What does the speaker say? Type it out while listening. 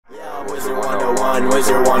101,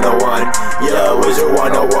 Wizard101. Yeah,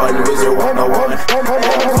 Wizard101, Wizard101.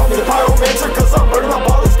 Call me the pyromancer cause I'm burning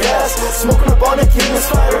up all this gas. Smoking up on a king is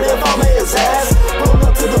fired if I'm in his ass. Pulling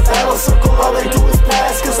up to the battle circle, all they do is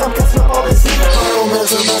pass. Cause I'm catching up all this heat.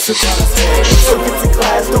 Pyromancer, master trying to stay. So get to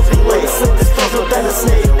class, don't be late. Slip this puzzle than a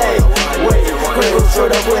snake. Hey, wait, cradle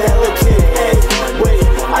short up with hella kid. Hey, wait,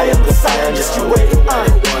 I am the scientist, you wait.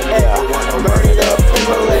 Hey, I'm burning up in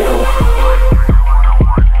Berlin.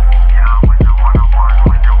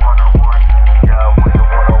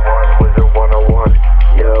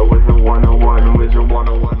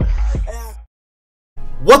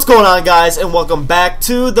 What's going on, guys, and welcome back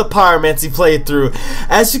to the Pyromancy playthrough.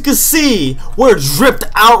 As you can see, we're dripped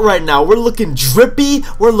out right now. We're looking drippy,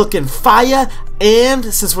 we're looking fire, and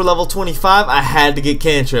since we're level 25, I had to get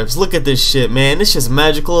cantrips. Look at this shit, man. This shit's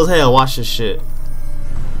magical as hell. Watch this shit.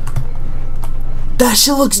 That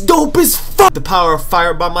shit looks dope as fuck. The power of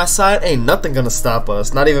fire by my side, ain't nothing gonna stop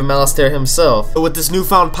us. Not even Malistaire himself. But with this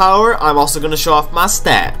newfound power, I'm also gonna show off my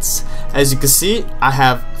stats. As you can see, I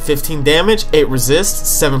have 15 damage, 8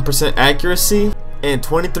 resist, 7% accuracy, and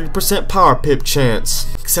 23% power pip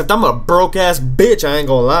chance. Except I'm a broke ass bitch, I ain't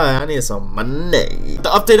gonna lie, I need some money. The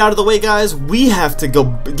update out of the way, guys, we have to go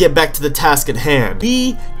get back to the task at hand.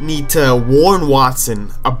 We need to warn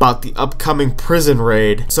Watson about the upcoming prison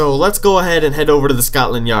raid. So let's go ahead and head over to the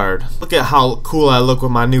Scotland Yard. Look at how cool I look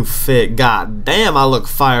with my new fit. God damn, I look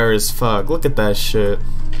fire as fuck. Look at that shit.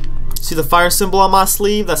 See the fire symbol on my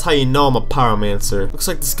sleeve? That's how you know I'm a pyromancer. Looks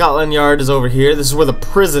like the Scotland Yard is over here. This is where the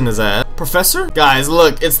prison is at. Professor? Guys,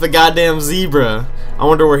 look, it's the goddamn zebra. I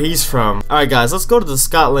wonder where he's from. Alright guys, let's go to the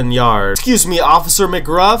Scotland Yard. Excuse me, Officer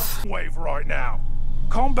McGruff? Wave right now.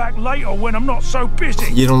 Come back later when I'm not so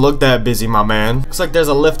busy. You don't look that busy, my man. Looks like there's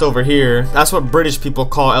a lift over here. That's what British people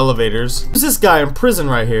call elevators. Who's this guy in prison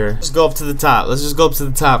right here? Let's go up to the top. Let's just go up to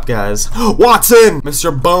the top, guys. Watson!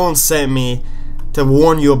 Mr. Bones sent me to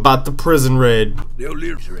warn you about the prison raid. The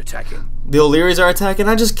O'Learys are attacking. The O'Learys are attacking?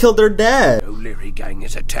 I just killed their dad. The O'Leary gang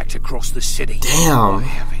has attacked across the city. Damn. I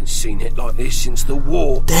haven't seen it like this since the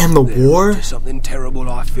war. Damn, the war? Something terrible,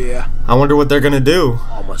 I fear. I wonder what they're gonna do.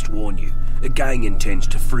 I must warn you. The gang intends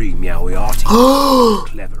to free Meowiarty.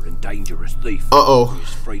 Clever and dangerous thief. Uh-oh.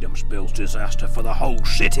 His freedom spells disaster for the whole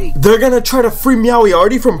city. They're gonna try to free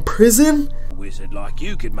Meowiarty from prison? A wizard like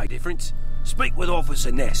you could make a difference. Speak with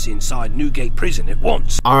Officer Ness inside Newgate Prison at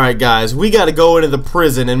once. Alright guys, we gotta go into the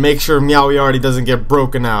prison and make sure Meowiarty doesn't get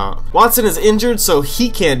broken out. Watson is injured, so he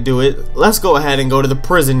can't do it. Let's go ahead and go to the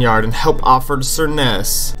prison yard and help Officer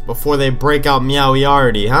Ness before they break out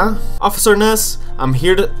Meowiarty, huh? Officer Ness, I'm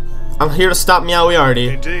here to stop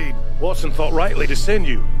Meowiarty. Indeed. Watson thought rightly to send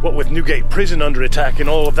you. What with Newgate Prison under attack and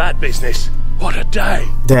all of that business. What a day.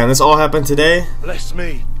 Damn, this all happened today? Bless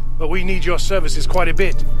me. But we need your services quite a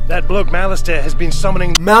bit. That bloke Malistaire has been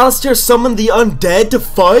summoning... Malistaire summoned the undead to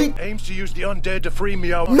fight? Aims to use the undead to free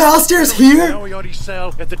Meowiarty. Malistaire's here? Meowiarty's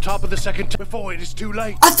cell at the top of the second before it is too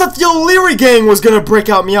late. I thought the O'Leary gang was gonna break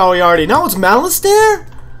out Meowiarty. Now it's Malistaire?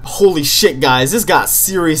 Holy shit, guys. This got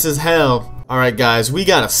serious as hell. Alright, guys. We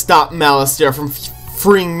gotta stop Malistaire from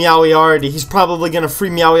freeing Meowiarty. He's probably gonna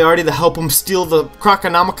free Meowiarty to help him steal the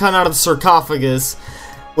Croconomicon out of the sarcophagus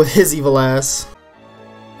with his evil ass.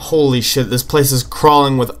 Holy shit, this place is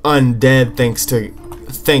crawling with undead thanks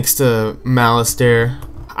to Malistaire.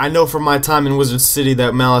 I know from my time in Wizard City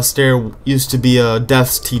that Malistaire used to be a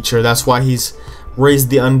death's teacher. That's why he's raised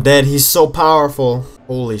the undead. He's so powerful.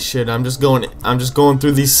 Holy shit, I'm just going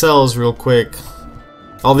through these cells real quick.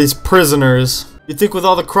 All these prisoners. You'd think with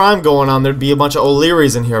all the crime going on there'd be a bunch of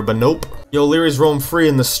O'Learys in here, but nope. The O'Learys roam free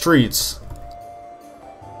in the streets.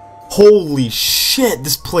 Holy shit,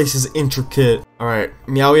 this place is intricate. Alright,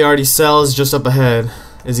 Meowiarty's cell is just up ahead.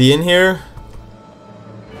 Is he in here?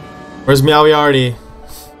 Where's Meowiarty?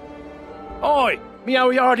 Oi!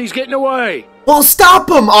 Meowiarty's getting away! Well, stop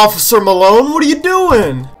him, Officer Malone! What are you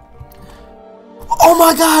doing? Oh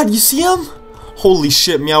my god, you see him? Holy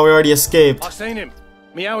shit, Meowiarty escaped. I've seen him.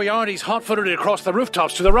 Meowiarty's hot-footed across the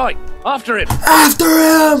rooftops to the right. After him! After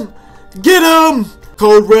him! Get him!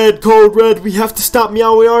 Code red, we have to stop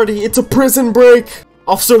Meowiarty. It's a prison break.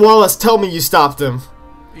 Officer Wallace, tell me you stopped him.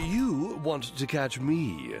 You wanted to catch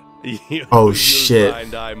me. Oh shit. You'll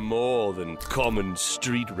find I'm more than common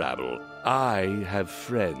street rabble. I have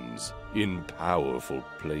friends in powerful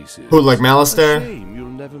places. Who, like Malistaire? A shame you'll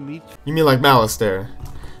never meet. You mean like Malistaire?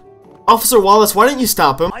 Officer Wallace, why didn't you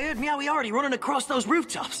stop him? I heard Meowiarty running across those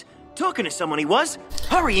rooftops. Talking to someone he was.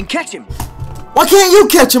 Hurry and catch him. Why can't you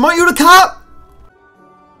catch him? Aren't you the cop?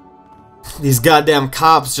 These goddamn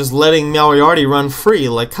cops just letting Meowiarty run free.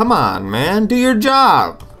 Like, come on, man. Do your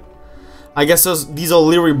job. I guess these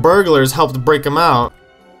O'Leary burglars helped break him out.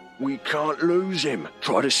 We can't lose him.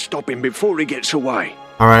 Try to stop him before he gets away.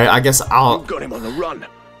 Alright, I guess I'll... I've got him on the run.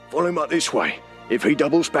 Follow him up this way. If he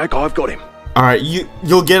doubles back, I've got him. Alright,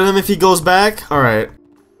 you'll get him if he goes back? Alright.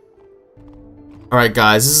 Alright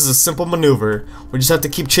guys, this is a simple maneuver. We just have to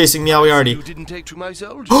keep chasing Meowiarty. You didn't take to my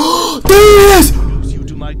soldier. There he is! Introduce you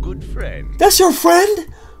to my good friend. That's your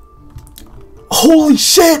friend? Holy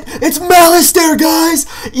shit! It's Malistaire, guys!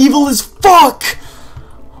 Evil as fuck!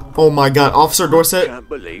 Oh my god, Officer Dorset. I can't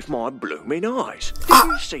believe my blooming eyes. Did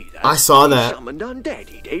you see that? I saw that. He summoned undead,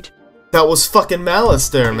 he did. That was fucking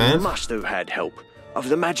Malistaire, He man. must have had help. Of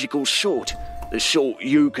the magical sort. The sort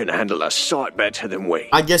you can handle a sight better than we.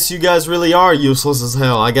 I guess you guys really are useless as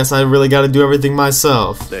hell. I guess I really gotta do everything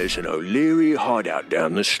myself. There's an O'Leary hideout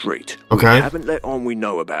down the street. Okay. We haven't let on we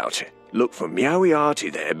know about it. Look for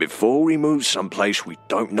Meowiarty there before we move someplace we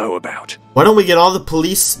don't know about. Why don't we get all the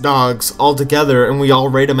police dogs all together and we all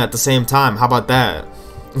raid them at the same time? How about that?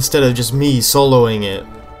 Instead of just me soloing it.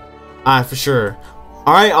 Alright, for sure.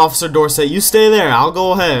 Alright, Officer Dorset, you stay there. I'll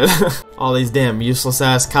go ahead. All these damn useless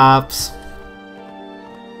ass cops.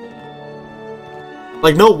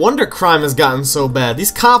 Like, no wonder crime has gotten so bad.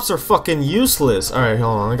 These cops are fucking useless. Alright,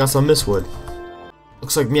 hold on. I got some mistwood.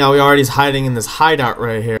 Looks like Meowiarty's hiding in this hideout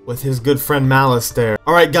right here with his good friend Malistaire.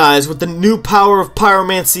 Alright guys, with the new power of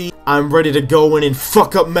pyromancy, I'm ready to go in and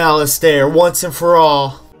fuck up Malistaire once and for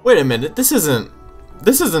all. Wait a minute, this isn't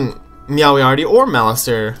Meowiarty or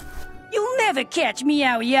Malistaire. You'll never catch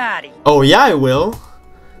Meowiarty. Oh yeah, I will.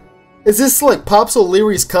 Is this like Pops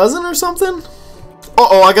O'Leary's cousin or something?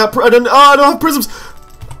 Uh-oh, I don't have prisms.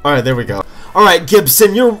 Alright, there we go. Alright,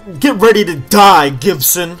 Gibson, get ready to die,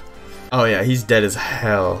 Gibson. Oh yeah, he's dead as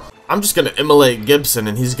hell. I'm just gonna immolate Gibson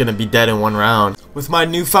and he's gonna be dead in one round. With my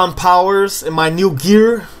newfound powers and my new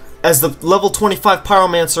gear, as the level 25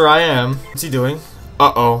 pyromancer I am. What's he doing?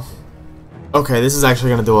 Uh-oh. Okay, this is actually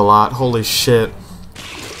gonna do a lot. Holy shit.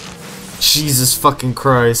 Jesus fucking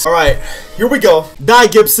Christ. Alright, here we go. Die,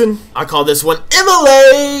 Gibson. I call this one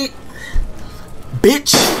immolate!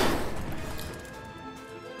 Bitch!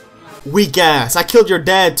 Weak ass. I killed your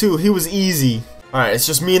dad too. He was easy. Alright, it's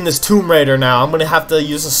just me and this Tomb Raider now. I'm gonna have to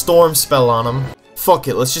use a storm spell on him. Fuck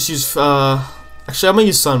it, let's just use, actually, I'm gonna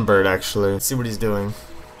use Sunbird, actually. Let's see what he's doing.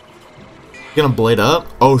 You gonna blade up?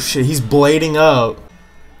 Oh shit, he's blading up.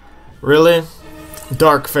 Really?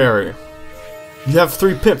 Dark Fairy. You have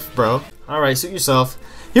 3 pips, bro. Alright, suit yourself.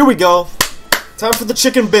 Here we go. Time for the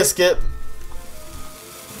chicken biscuit.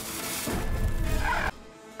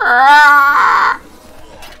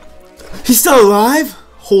 He's still alive?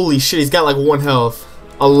 Holy shit, he's got like 1 health.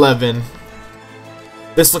 11.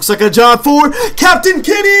 This looks like a job for Captain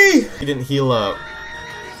Kitty! He didn't heal up.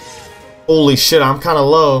 Holy shit, I'm kinda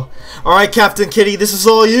low. Alright, Captain Kitty, this is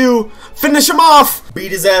all you. Finish him off!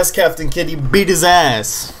 Beat his ass, Captain Kitty. Beat his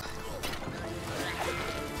ass.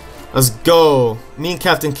 Let's go. Me and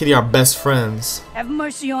Captain Kitty are best friends. Have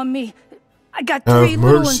mercy on me. I got 3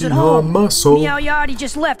 little ones at home. Meowiarty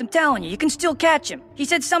just left, I'm telling you. You can still catch him. He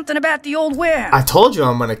said something about the old warehouse. I told you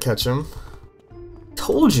I'm gonna catch him.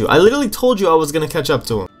 Told you. I literally told you I was gonna catch up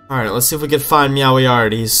to him. Alright, let's see if we can find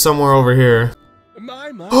Meowiarty. He's somewhere over here. My.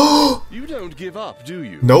 You don't give up, do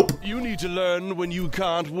you? Nope. You need to learn when you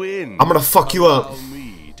can't win. I'm gonna fuck you up. Allow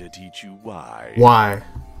me to teach you why. Why?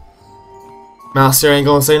 Malistaire ain't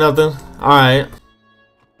gonna say nothing? Alright.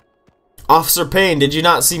 Officer Payne, did you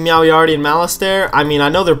not see Meowiarty and Malistaire? I mean, I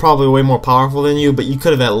know they're probably way more powerful than you, but you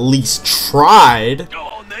could have at least tried. Go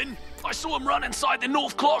on then. I saw him run inside the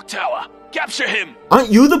North Clock Tower. Capture him.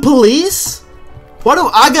 Aren't you the police? Why do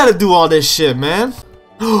I gotta do all this shit, man?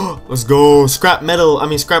 Let's go. Scrap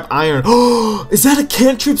iron. Is that a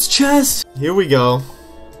cantrip's chest? Here we go.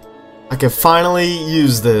 I can finally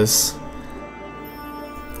use this.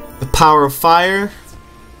 The power of fire.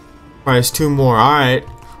 Alright, 2 more. Alright.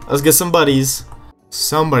 Let's get some buddies.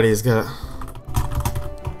 Somebody's got.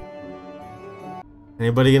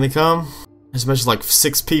 Anybody gonna come? There's a bunch of like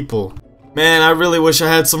 6 people. Man, I really wish I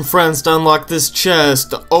had some friends to unlock this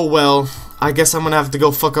chest. Oh well. I guess I'm gonna have to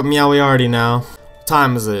go fuck up Meowiarty now. What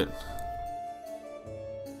time is it?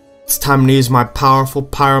 It's time to use my powerful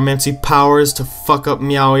pyromancy powers to fuck up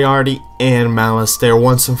Meowiarty and Malistaire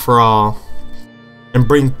once and for all. And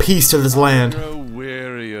bring peace to this land. I'm so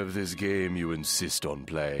weary of this game you insist on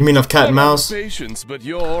playing. You mean of cat and mouse? Patience, but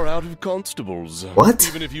you're out of constables. What?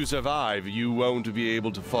 Even if you survive, you won't be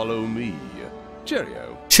able to follow me.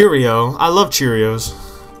 Cheerio. Cheerio. I love Cheerios.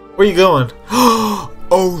 Where you going?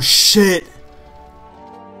 Oh shit.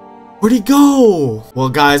 Where'd he go? Well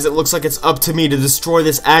guys, it looks like it's up to me to destroy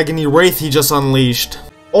this agony wraith he just unleashed.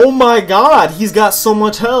 Oh my god, he's got so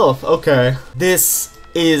much health. Okay. This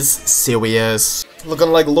is serious. Looking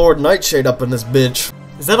like Lord Nightshade up in this bitch.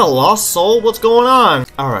 Is that a lost soul? What's going on?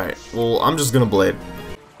 Alright, well, I'm just gonna blade.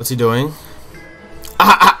 What's he doing?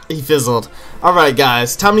 Ah, he fizzled. Alright,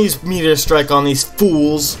 guys, time to use Meteor Strike on these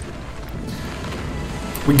fools.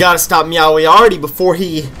 We gotta stop Meowiarty before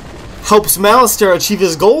he helps Malistaire achieve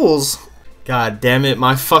his goals. God damn it,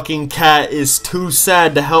 my fucking cat is too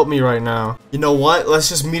sad to help me right now. You know what? Let's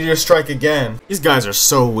just Meteor Strike again. These guys are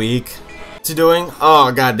so weak. What's he doing?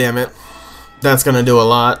 Oh, god damn it. That's gonna do a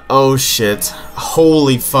lot. Oh shit.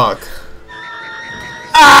 Holy fuck.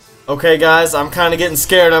 Ah! Okay guys, I'm kinda getting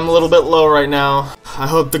scared. I'm a little bit low right now. I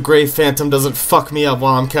hope the Grey Phantom doesn't fuck me up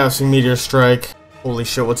while I'm casting Meteor Strike. Holy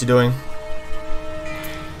shit, what's he doing?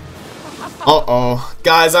 Uh-oh.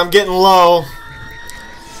 Guys, I'm getting low.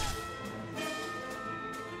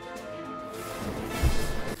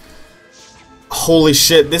 Holy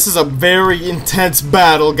shit, this is a very intense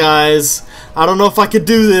battle, guys. I don't know if I could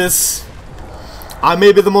do this. I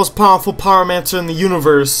may be the most powerful pyromancer in the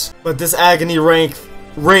universe, but this agony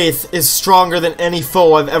wraith is stronger than any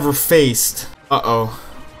foe I've ever faced. Uh-oh.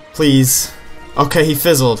 Please. Okay, he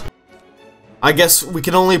fizzled. I guess we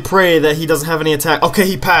can only pray that he doesn't have any attack. Okay,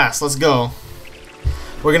 he passed. Let's go.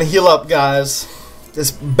 We're gonna heal up, guys.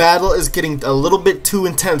 This battle is getting a little bit too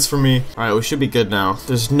intense for me. Alright, we should be good now.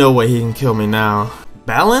 There's no way he can kill me now.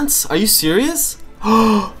 Balance? Are you serious?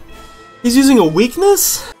 He's using a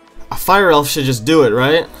weakness? A fire elf should just do it,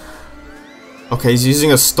 right? Okay, he's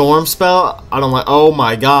using a storm spell? I don't like. Oh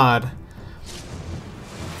my god.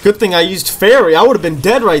 Good thing I used fairy. I would have been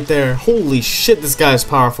dead right there. Holy shit, this guy is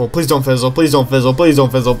powerful. Please don't fizzle. Please don't fizzle. Please don't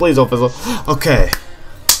fizzle. Please don't fizzle. Okay.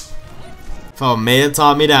 Oh, Maya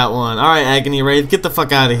taught me that one. Alright, Agony Wraith, get the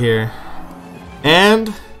fuck out of here.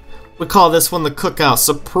 And we call this one the Cookout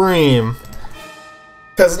Supreme.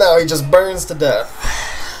 Because now he just burns to death.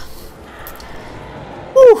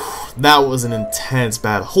 Whew, that was an intense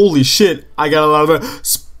battle. Holy shit, I got a lot of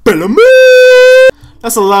Spellerman!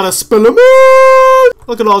 That's a lot of Spellerman!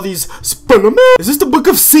 Look at all these Spellerman! Is this the Book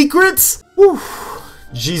of Secrets? Whew.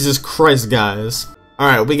 Jesus Christ, guys.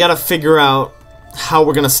 Alright, we gotta figure out how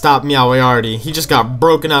we're gonna stop Meowiarty. He just got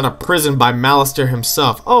broken out of prison by Malistaire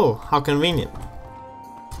himself. Oh, how convenient.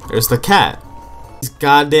 There's the cat. These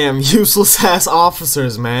goddamn useless ass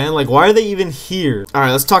officers, man. Like, why are they even here?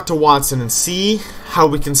 Alright, let's talk to Watson and see how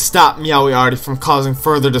we can stop Meowiarty from causing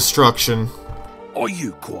further destruction. Are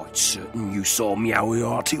you quite certain you saw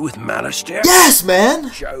Meowiarty with Malistaire? Yes,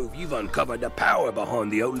 man! Jove, you've uncovered the power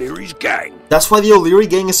behind the O'Leary's gang. That's why the O'Leary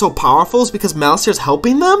gang is so powerful, is because Malistaire's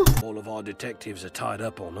helping them? All of our detectives are tied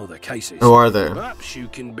up on other cases. Oh, are there? Perhaps you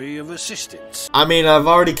can be of assistance. I mean, I've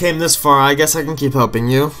already came this far. I guess I can keep helping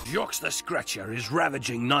you. Jacques the Scratcher is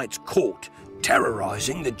ravaging Knight's Court,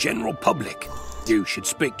 terrorizing the general public. You should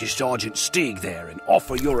speak to Sergeant Steeg there and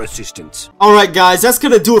offer your assistance. Alright guys, that's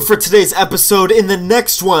gonna do it for today's episode. In the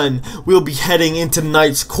next one, we'll be heading into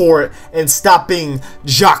Knight's Court and stopping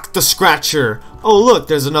Jacques the Scratcher. Oh look,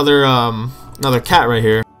 there's another cat right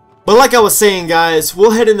here. But like I was saying guys,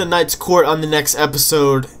 we'll head into Knight's Court on the next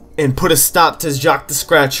episode and put a stop to Jacques the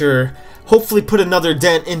Scratcher. Hopefully put another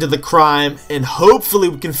dent into the crime, and hopefully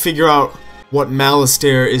we can figure out what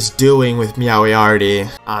Malistaire is doing with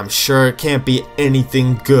Meowiarty. I'm sure it can't be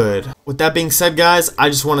anything good. With that being said guys, I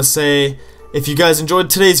just want to say, if you guys enjoyed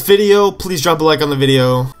today's video, please drop a like on the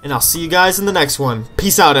video, and I'll see you guys in the next one.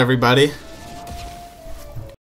 Peace out everybody.